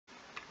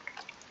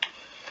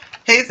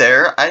Hey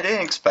there, I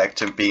didn't expect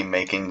to be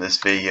making this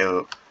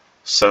video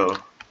so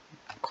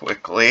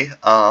quickly.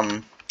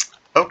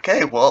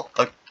 Okay, well,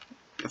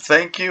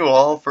 thank you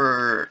all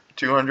for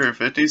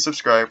 250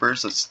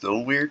 subscribers. It's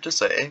still weird to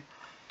say,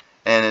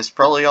 and it's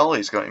probably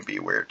always going to be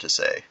weird to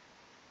say.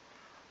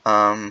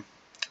 Yeah,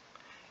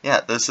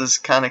 this is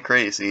kind of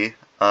crazy.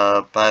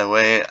 By the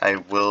way, I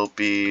will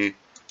be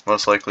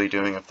most likely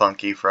doing a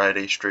Funky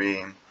Friday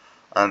stream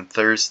on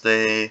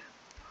Thursday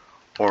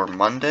or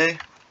Monday.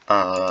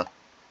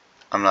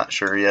 I'm not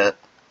sure yet,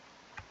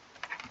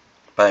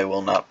 but I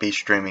will not be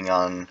streaming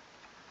on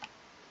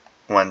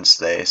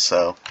Wednesday,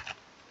 so,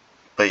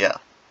 but yeah,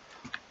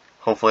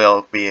 hopefully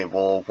I'll be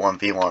able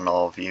 1v1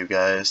 all of you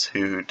guys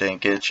who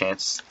didn't get a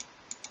chance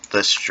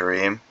to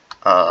stream.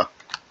 But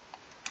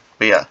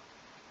yeah,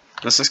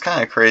 this is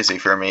kind of crazy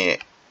for me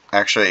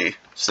actually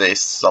say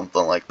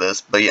something like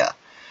this, but yeah.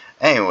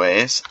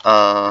 Anyways,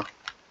 I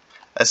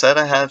said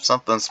I have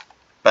something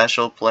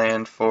special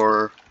planned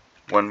for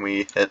when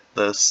we hit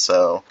this,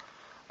 so,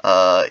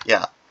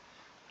 yeah.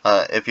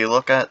 If you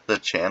look at the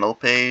channel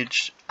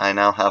page, I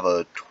now have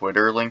a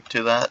Twitter link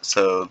to that,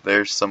 so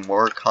there's some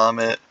more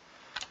comet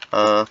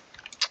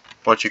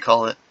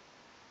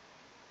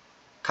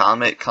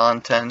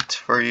content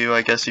for you,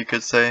 I guess you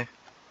could say.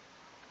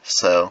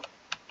 So,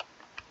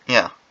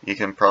 yeah, you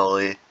can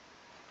probably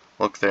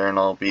look there and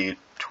I'll be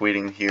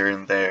tweeting here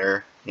and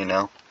there, you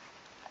know.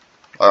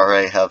 I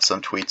already have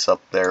some tweets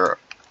up there,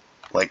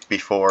 like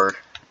before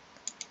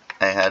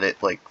I had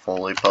it, like,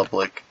 fully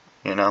public,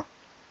 you know.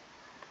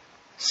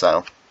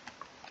 So,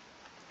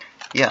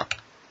 yeah.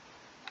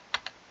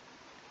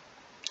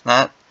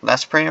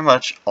 That's pretty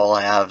much all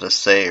I have to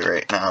say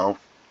right now.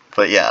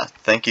 But yeah,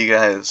 thank you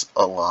guys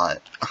a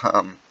lot.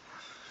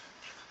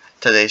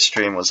 Today's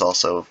stream was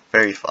also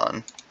very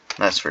fun,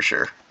 that's for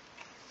sure.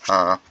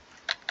 So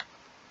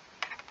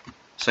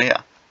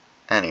yeah,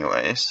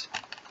 anyways.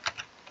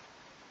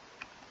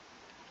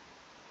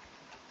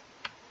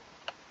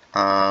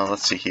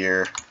 Let's see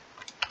here.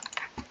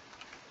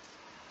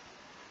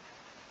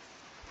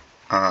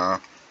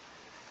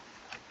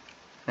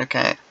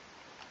 Okay.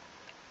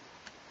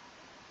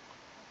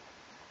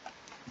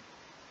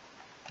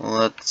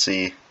 Let's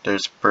see,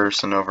 there's a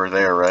person over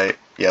there, right?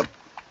 Yep,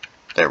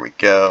 there we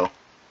go.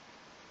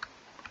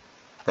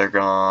 They're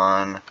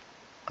gone.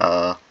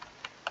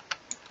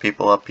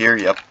 People up here,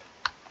 yep.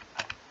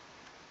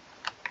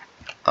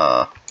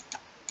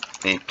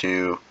 Need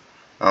to,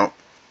 oh,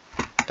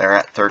 they're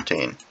at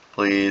 13.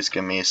 Please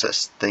give me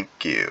assist, thank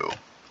you.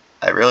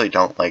 I really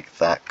don't like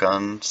that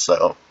gun,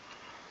 so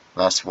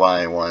that's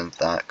why I wanted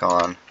that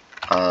gone.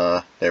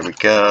 There we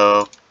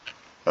go.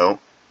 Oh,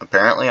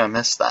 apparently I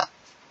missed that.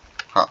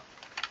 Huh.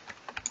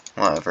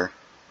 Whatever.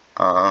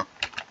 Oh,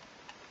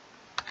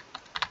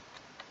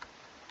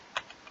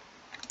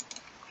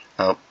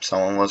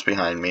 someone was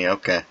behind me,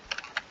 okay.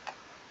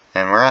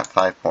 And we're at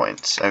 5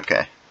 points,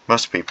 okay.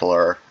 Most people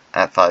are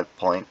at 5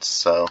 points,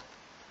 so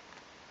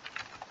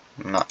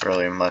not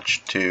really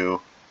much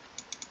to...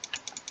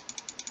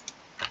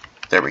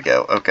 There we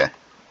go, okay.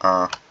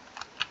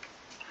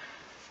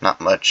 Not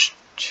much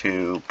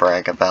to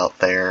brag about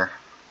there.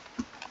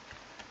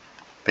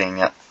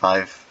 Being at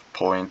 5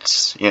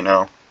 points, you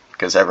know,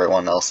 because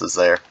everyone else is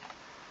there.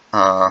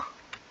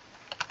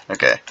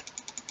 Okay.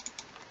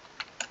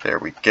 There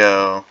we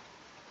go.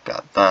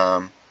 Got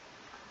them.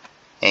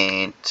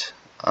 8.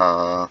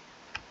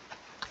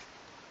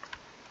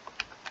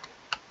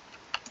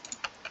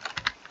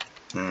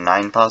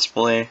 9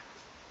 possibly?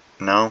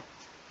 No?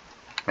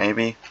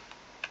 Maybe?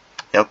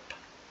 Yep.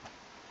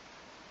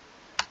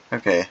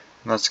 Okay,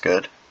 that's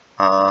good.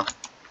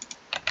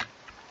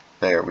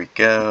 There we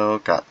go.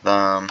 Got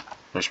them.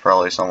 There's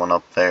probably someone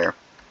up there.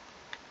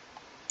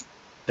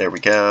 There we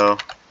go.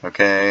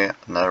 Okay,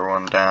 another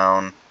one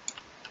down.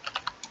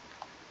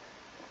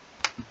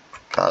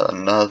 Got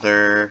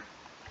another.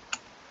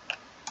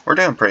 We're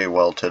doing pretty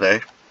well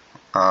today.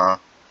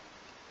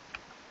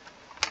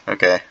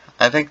 Okay,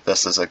 I think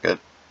this is a good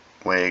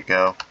way to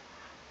go.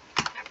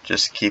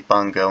 Just keep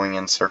on going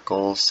in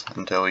circles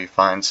until you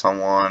find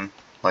someone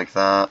like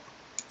that.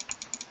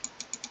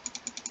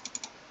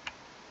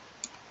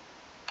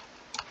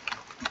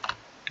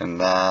 And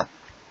that.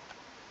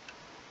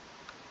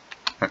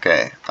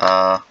 Okay,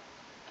 oh,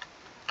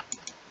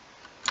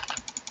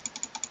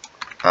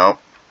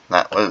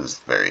 that was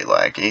very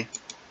laggy.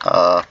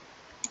 Oh.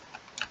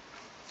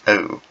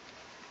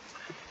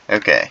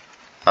 Okay.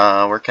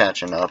 We're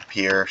catching up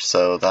here,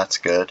 so that's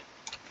good.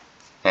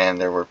 And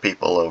there were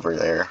people over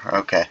there.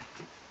 Okay.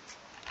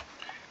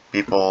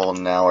 People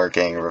now are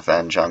getting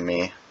revenge on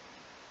me,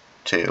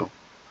 too.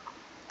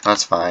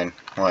 That's fine.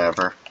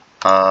 Whatever.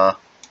 Oh.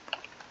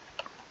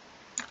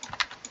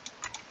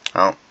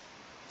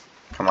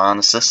 Come on,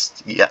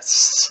 assist.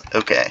 Yes.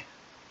 Okay.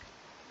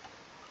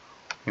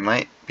 We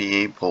might be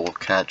able to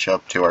catch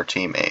up to our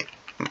teammate.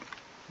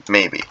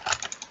 Maybe.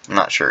 I'm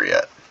not sure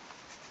yet.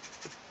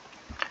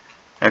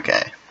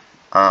 Okay.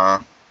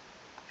 Oh.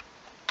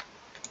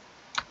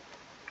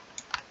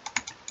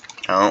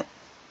 I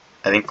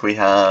think we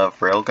have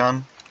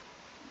railgun.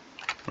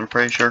 I'm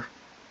pretty sure.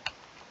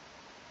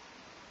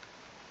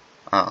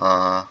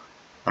 I'm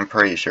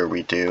pretty sure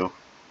we do.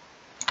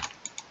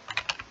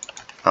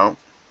 Oh.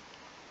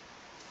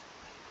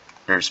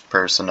 There's a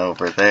person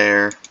over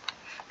there.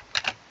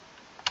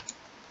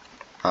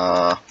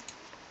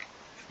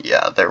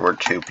 Yeah, there were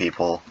two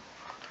people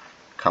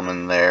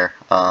coming there.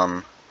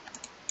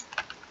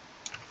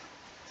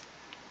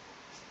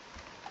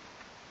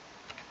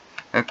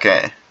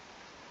 Okay.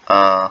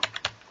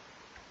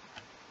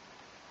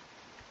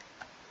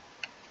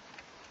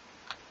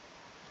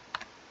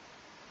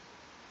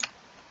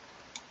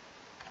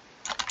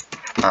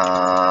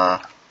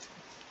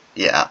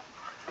 Yeah.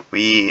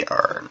 We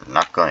are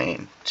not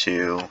going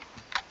to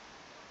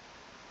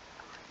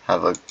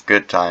have a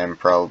good time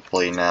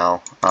probably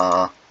now.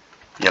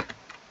 Yep.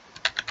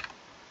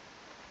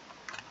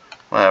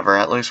 Whatever,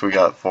 at least we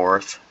got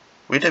 4th.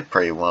 We did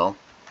pretty well.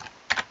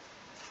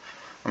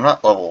 I'm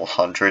not level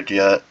 100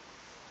 yet.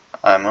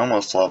 I'm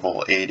almost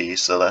level 80,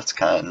 so that's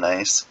kinda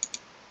nice.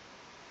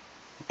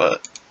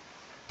 But,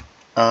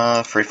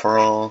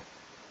 free-for-all.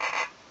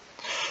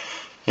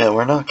 Yeah,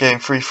 we're not getting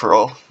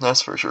free-for-all,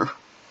 that's for sure.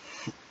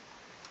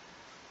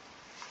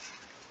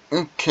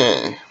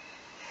 Okay.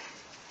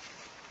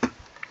 But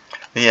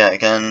yeah,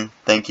 again,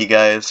 thank you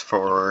guys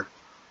for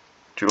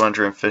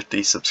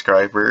 250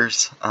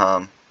 subscribers.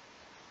 I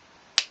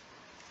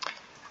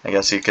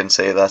guess you can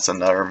say that's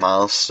another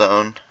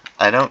milestone.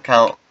 I don't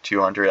count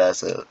 200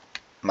 as a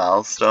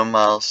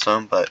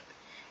milestone, but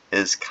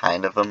is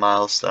kind of a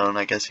milestone,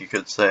 I guess you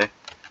could say.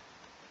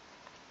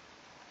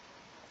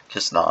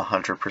 Just not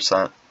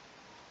 100%.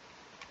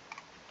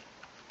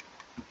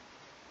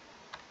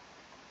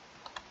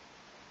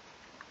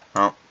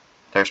 Oh,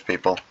 there's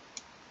people.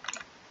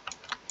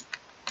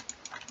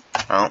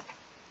 Oh,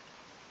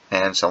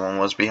 and someone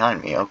was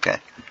behind me,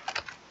 okay.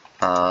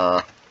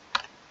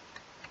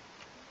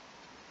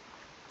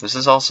 This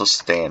is also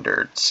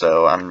standard,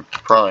 so I'm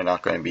probably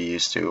not going to be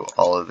used to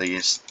all of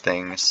these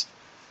things.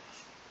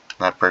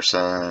 That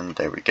person,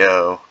 there we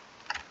go.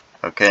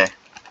 Okay.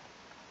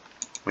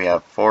 We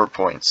have 4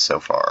 points so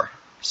far,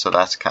 so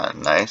that's kind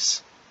of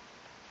nice.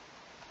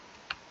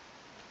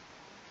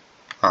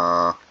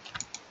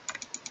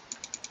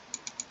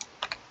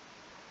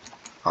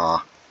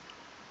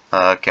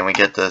 Can we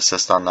get the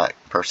assist on that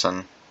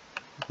person?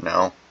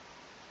 No.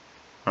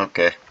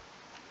 Okay.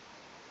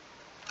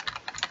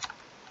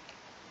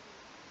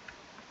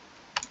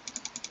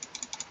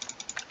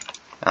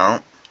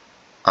 No.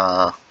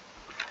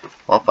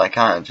 Well, I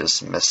kind of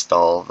just missed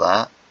all of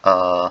that.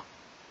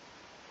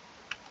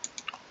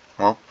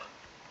 Well.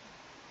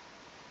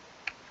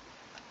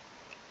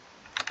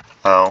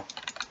 Oh.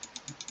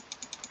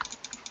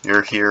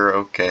 You're here,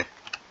 okay.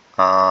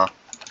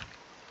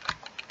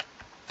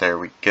 There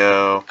we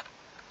go.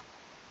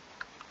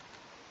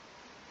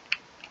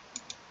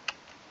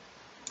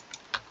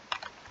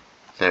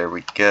 There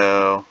we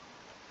go.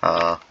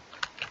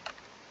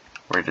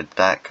 Where did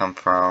that come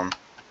from?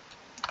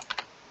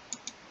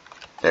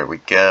 There we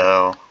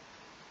go.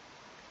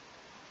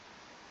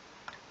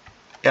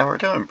 Yeah, we're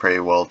doing pretty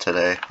well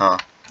today, huh?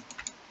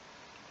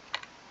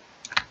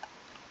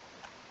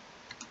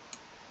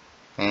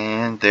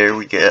 And there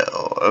we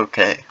go.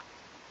 Okay.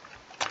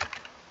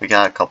 We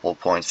got a couple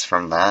points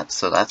from that,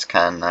 so that's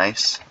kind of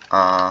nice.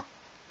 Got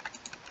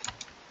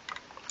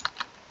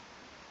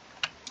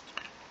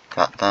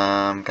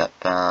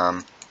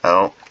them.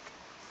 Oh,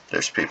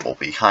 there's people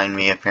behind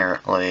me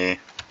apparently.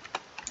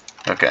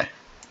 Okay.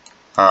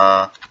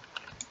 I'm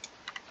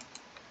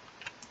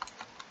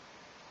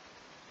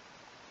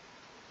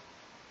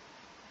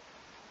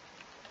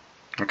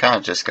kind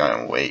of just going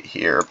to wait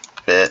here a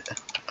bit.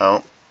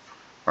 Oh,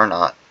 or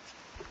not.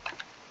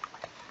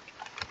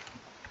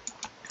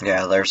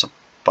 Yeah, there's a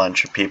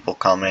bunch of people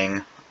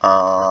coming.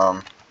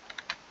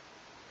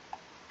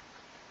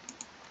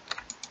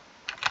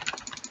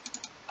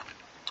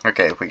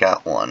 Okay, we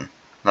got one.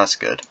 That's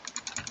good.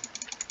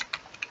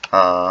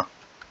 Now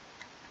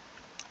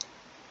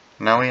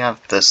we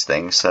have this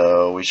thing,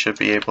 so we should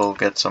be able to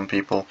get some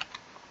people.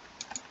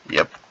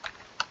 Yep.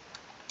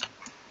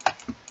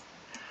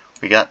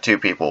 We got 2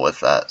 people with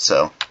that,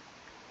 so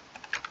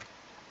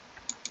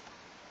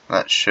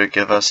that should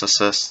give us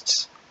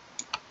assists.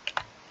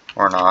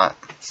 Or not.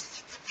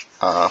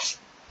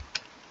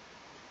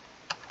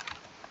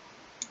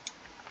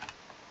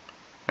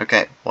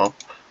 Okay, well,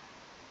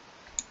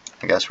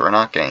 I guess we're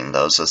not getting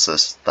those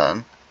assists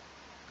then.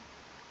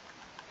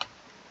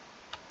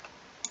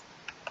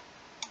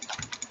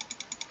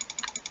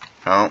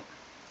 Oh.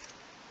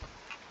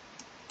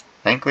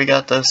 Think we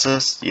got the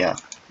assist? Yeah.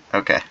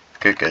 Okay,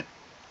 good.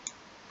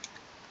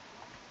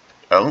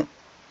 Oh.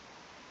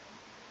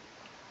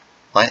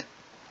 What?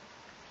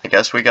 I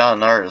guess we got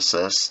another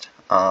assist.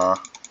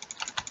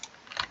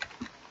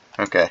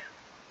 Okay.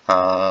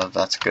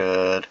 That's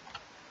good.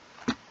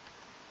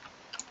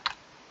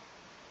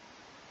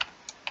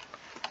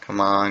 Come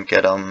on,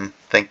 get him.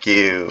 Thank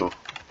you.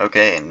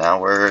 Okay,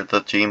 now we're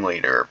the team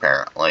leader,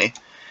 apparently.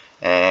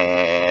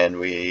 And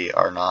we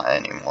are not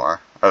anymore.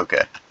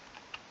 Okay.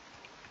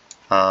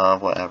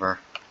 Whatever.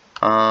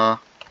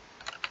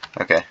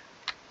 Okay.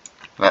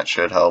 That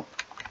should help.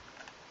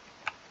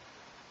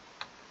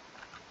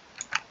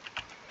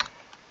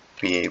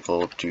 Be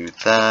able to do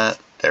that.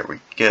 There we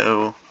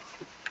go.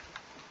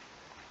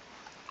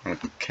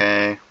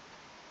 Okay.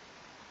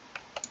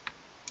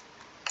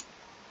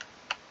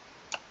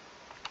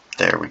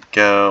 There we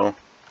go.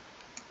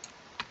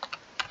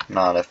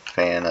 Not a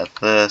fan of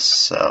this,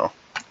 so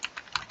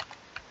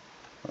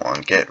I want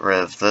to get rid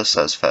of this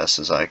as fast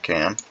as I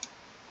can.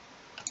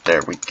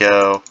 There we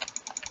go.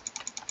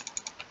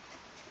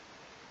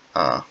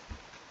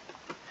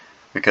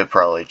 We could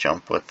probably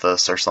jump with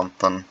this or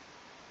something.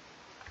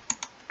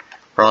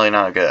 Probably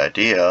not a good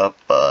idea,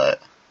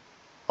 but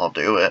I'll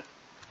do it.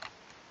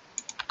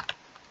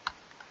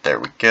 There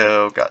we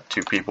go. Got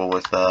 2 people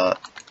with that.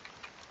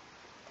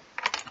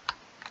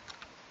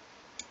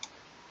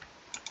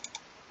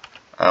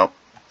 Oh,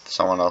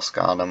 someone else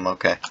got him.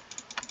 Okay.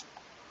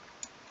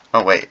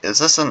 Oh wait, is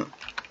this an...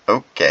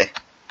 Okay.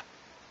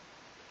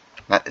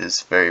 That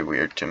is very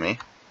weird to me.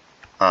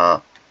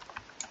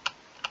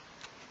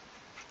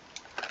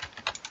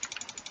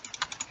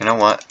 You know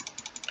what?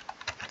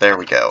 There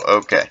we go.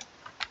 Okay.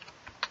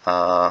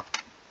 Oh,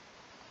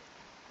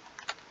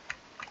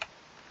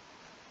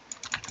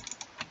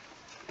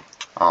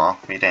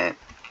 we didn't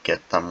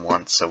get them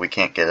once, so we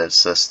can't get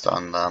assist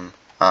on them.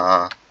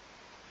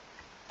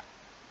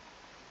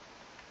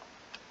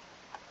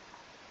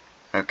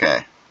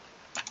 Okay.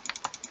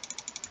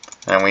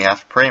 And we have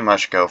to pretty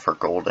much go for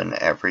gold in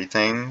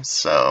everything,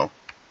 so...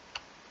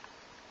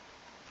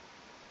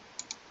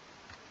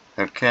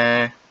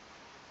 Okay.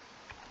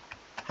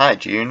 Hi,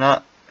 do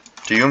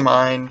you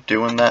mind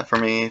doing that for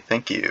me?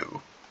 Thank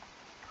you.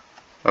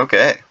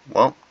 Okay,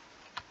 well,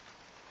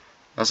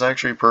 that's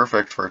actually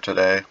perfect for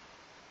today.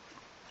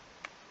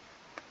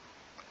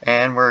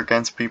 And we're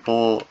against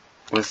people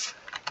with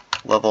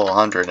level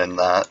 100 in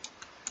that.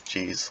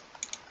 Jeez.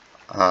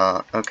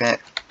 Okay.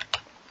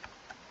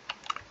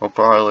 We'll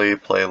probably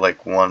play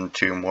like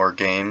 1-2 more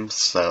games,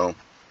 so...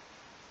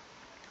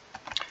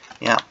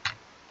 Yeah.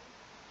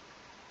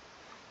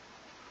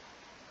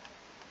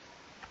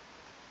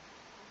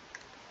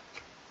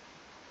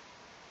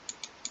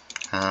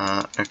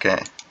 Okay.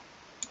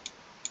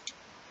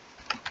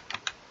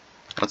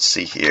 Let's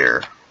see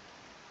here.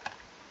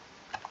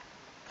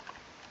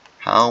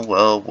 How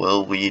well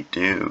will we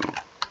do?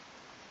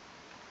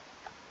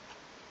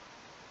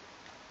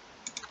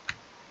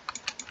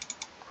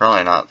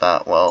 Probably not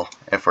that well,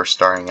 if we're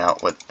starting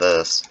out with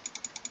this.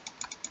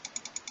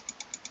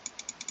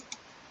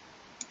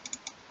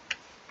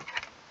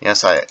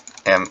 Yes, I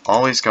am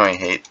always going to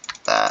hate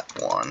that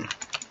one.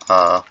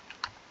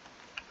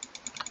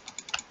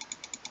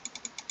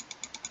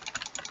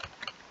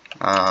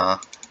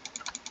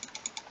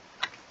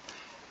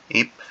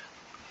 Eep.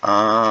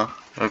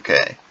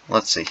 Okay,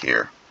 let's see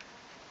here.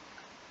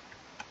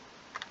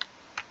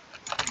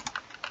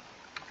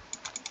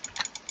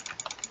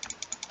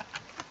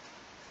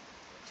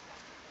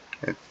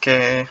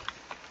 Okay,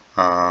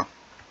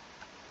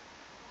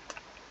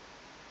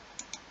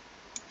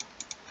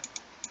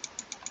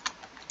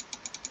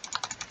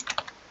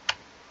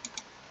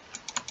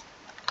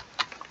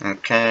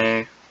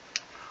 okay.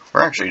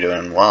 We're actually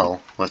doing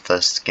well with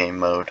this game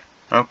mode.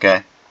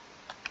 Okay.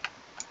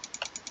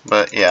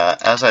 But yeah,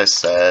 as I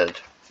said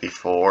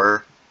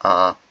before,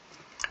 it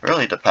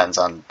really depends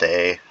on the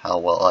day how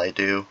well I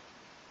do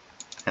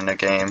in a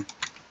game.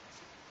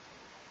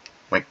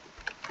 Like,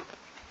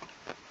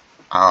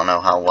 I don't know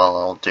how well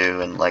I'll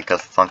do in like a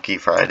Funky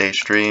Friday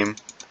stream,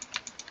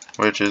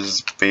 which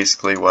is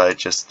basically what I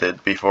just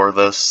did before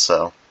this,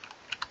 so.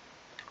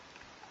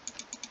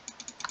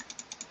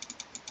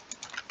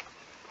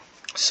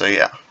 So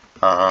yeah,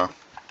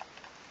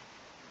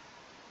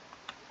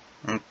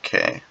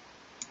 okay.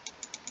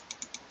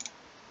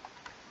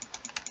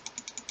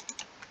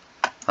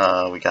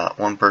 We got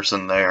one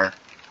person there.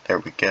 There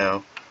we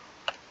go.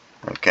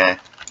 Okay.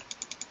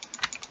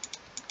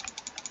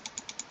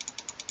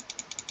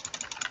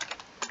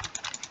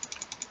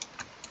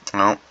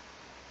 No.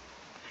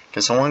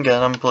 Can someone get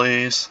them,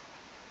 please?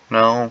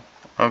 No?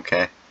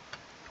 Okay.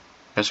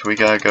 Guess we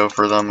gotta go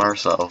for them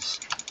ourselves.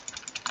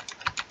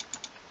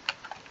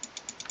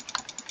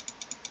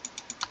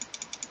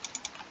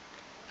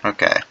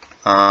 Okay.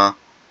 Oh.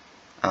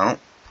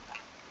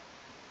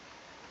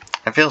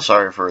 I feel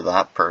sorry for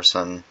that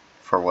person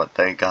for what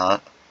they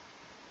got.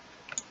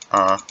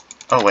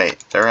 Oh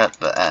wait, they're at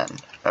the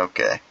end.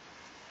 Okay.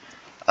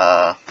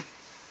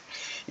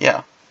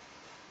 Yeah.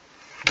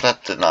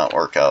 That did not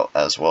work out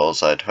as well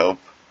as I'd hope.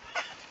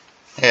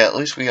 Hey, at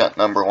least we got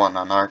 #1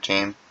 on our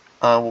team.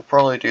 We'll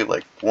probably do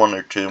like 1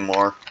 or 2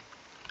 more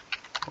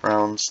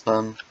rounds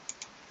then.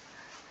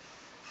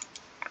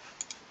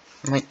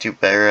 I might do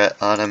better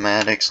at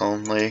automatics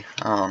only.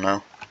 I don't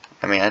know.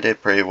 I mean, I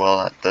did pretty well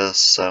at this,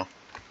 so.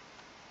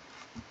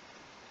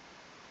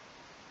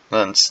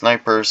 Then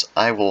snipers,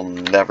 I will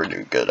never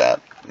do good at,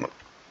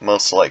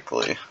 most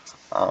likely.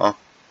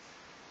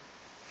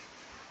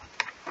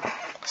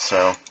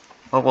 So,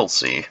 well, we'll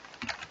see.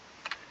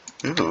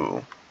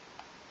 Ooh.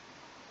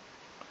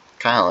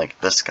 kinda like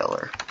this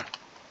color.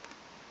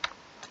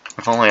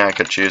 If only I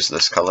could choose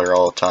this color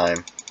all the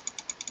time.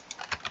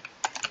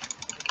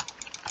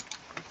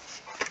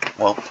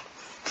 Well,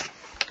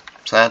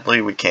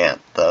 sadly we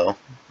can't, though.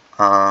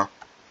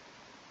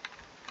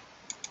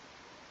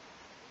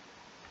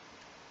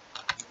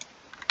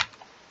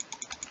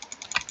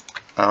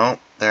 Oh,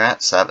 they're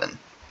at 7.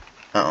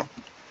 Oh.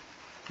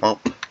 Well.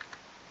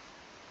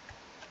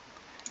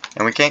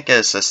 And we can't get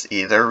assists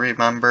either,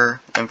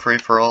 remember, in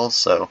free-for-alls,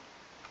 so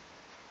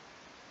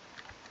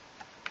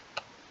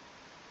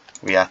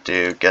we have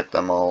to get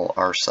them all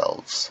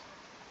ourselves.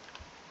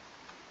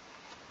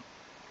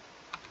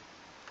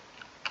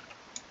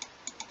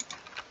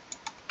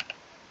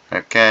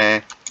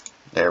 Okay,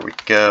 there we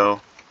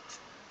go.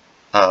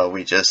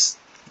 We just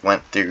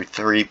went through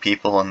 3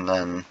 people and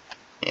then,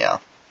 yeah.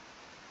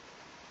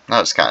 That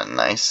was kind of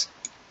nice.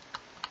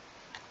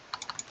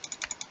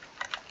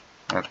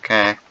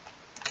 Okay.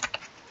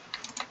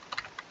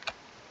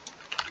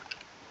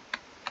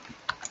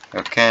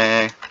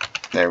 Okay,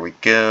 there we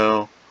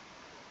go.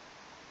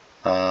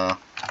 No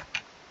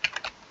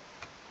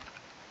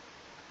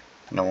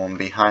one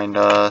behind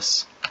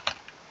us.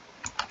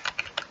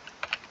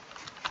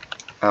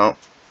 Oh,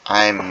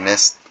 I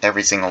missed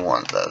every single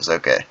one of those.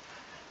 Okay.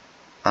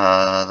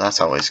 That's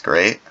always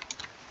great.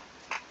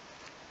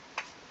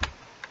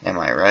 Am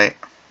I right?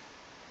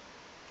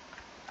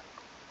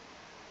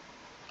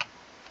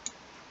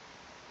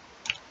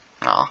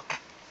 Aw.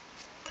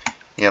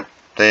 Yep,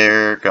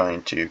 they're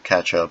going to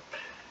catch up.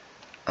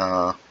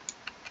 And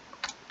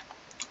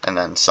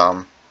then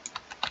some.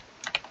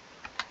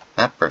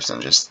 That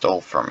person just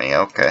stole from me.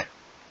 Okay.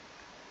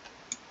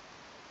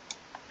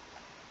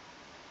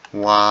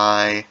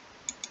 Why?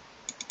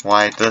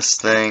 Why this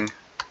thing?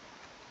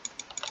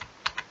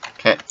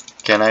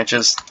 Can I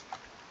just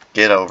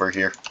get over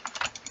here?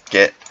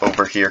 Get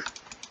over here.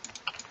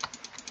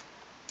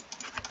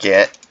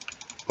 Get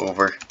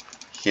over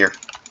here.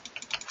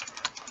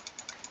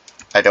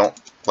 I don't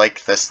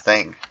like this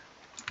thing.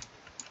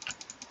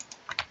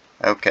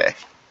 Okay.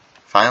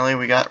 Finally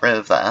we got rid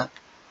of that.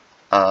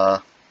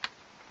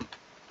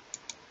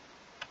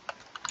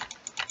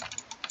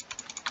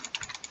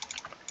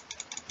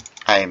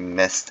 I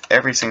missed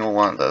every single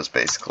one of those,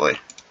 basically.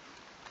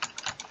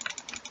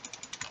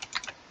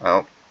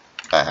 Oh,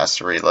 that has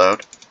to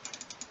reload.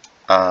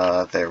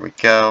 There we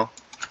go.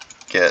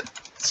 Get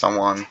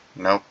someone.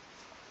 Nope.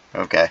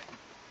 Okay.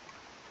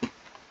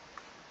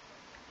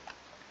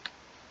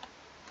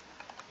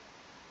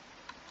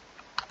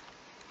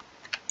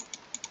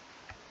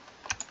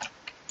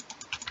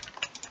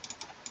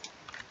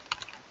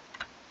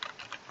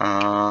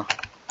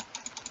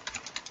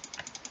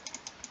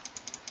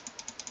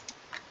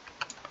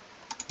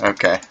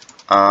 Okay.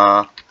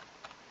 Oh,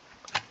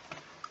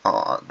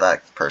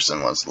 that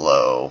person was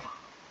low.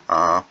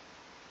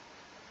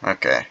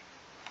 Okay.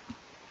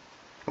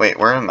 Wait,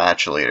 we're a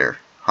match leader.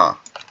 Huh.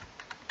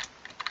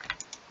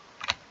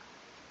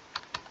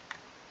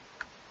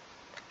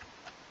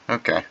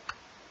 Okay.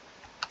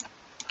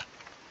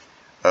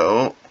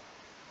 Oh.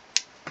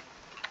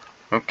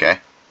 Okay.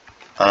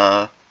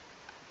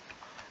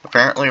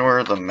 Apparently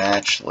we're the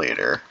match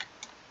leader.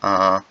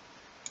 Well,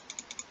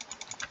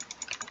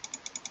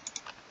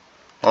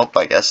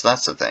 I guess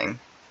that's the thing.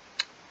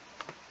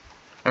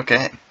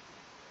 Okay.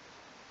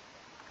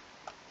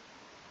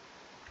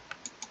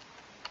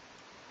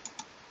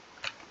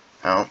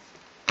 Oh,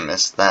 I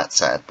missed that,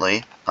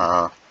 sadly.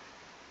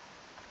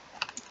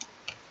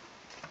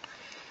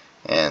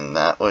 And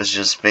that was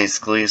just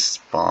basically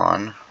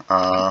spawn.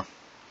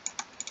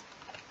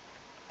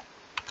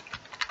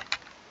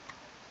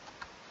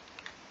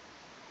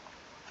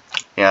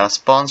 Yeah,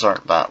 spawns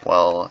aren't that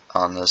well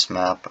on this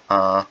map,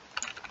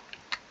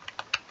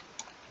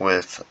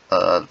 with,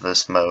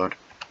 this mode.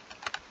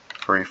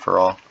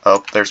 Free-for-all.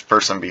 Oh, there's a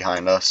person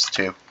behind us,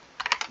 too.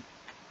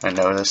 I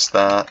noticed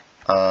that.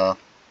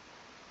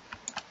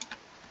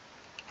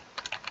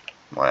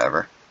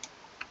 Whatever.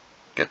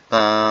 Get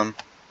them.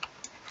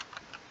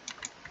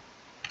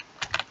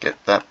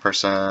 Get that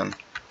person.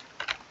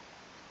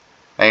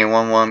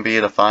 Anyone want to be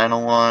the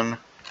final one?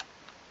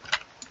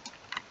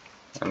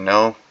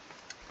 No?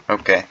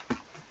 Okay.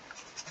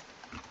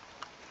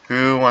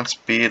 Who wants to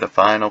be the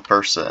final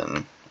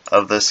person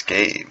of this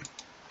game?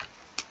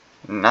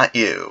 Not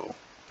you.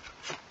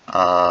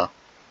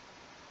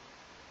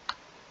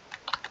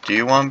 Do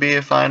you want to be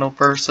a final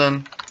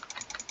person?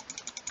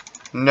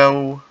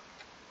 No.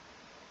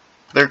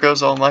 There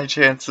goes all my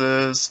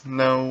chances.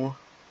 No.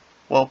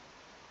 Well.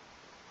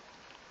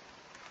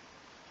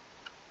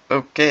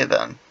 Okay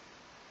then.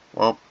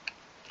 Well.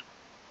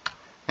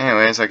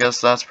 Anyways, I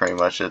guess that's pretty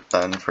much it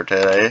then for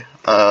today.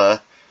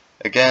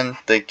 Again,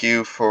 thank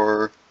you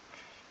for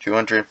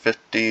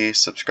 250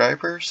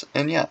 subscribers,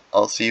 and yeah,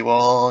 I'll see you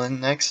all in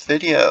the next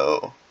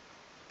video.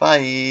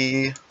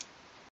 Bye!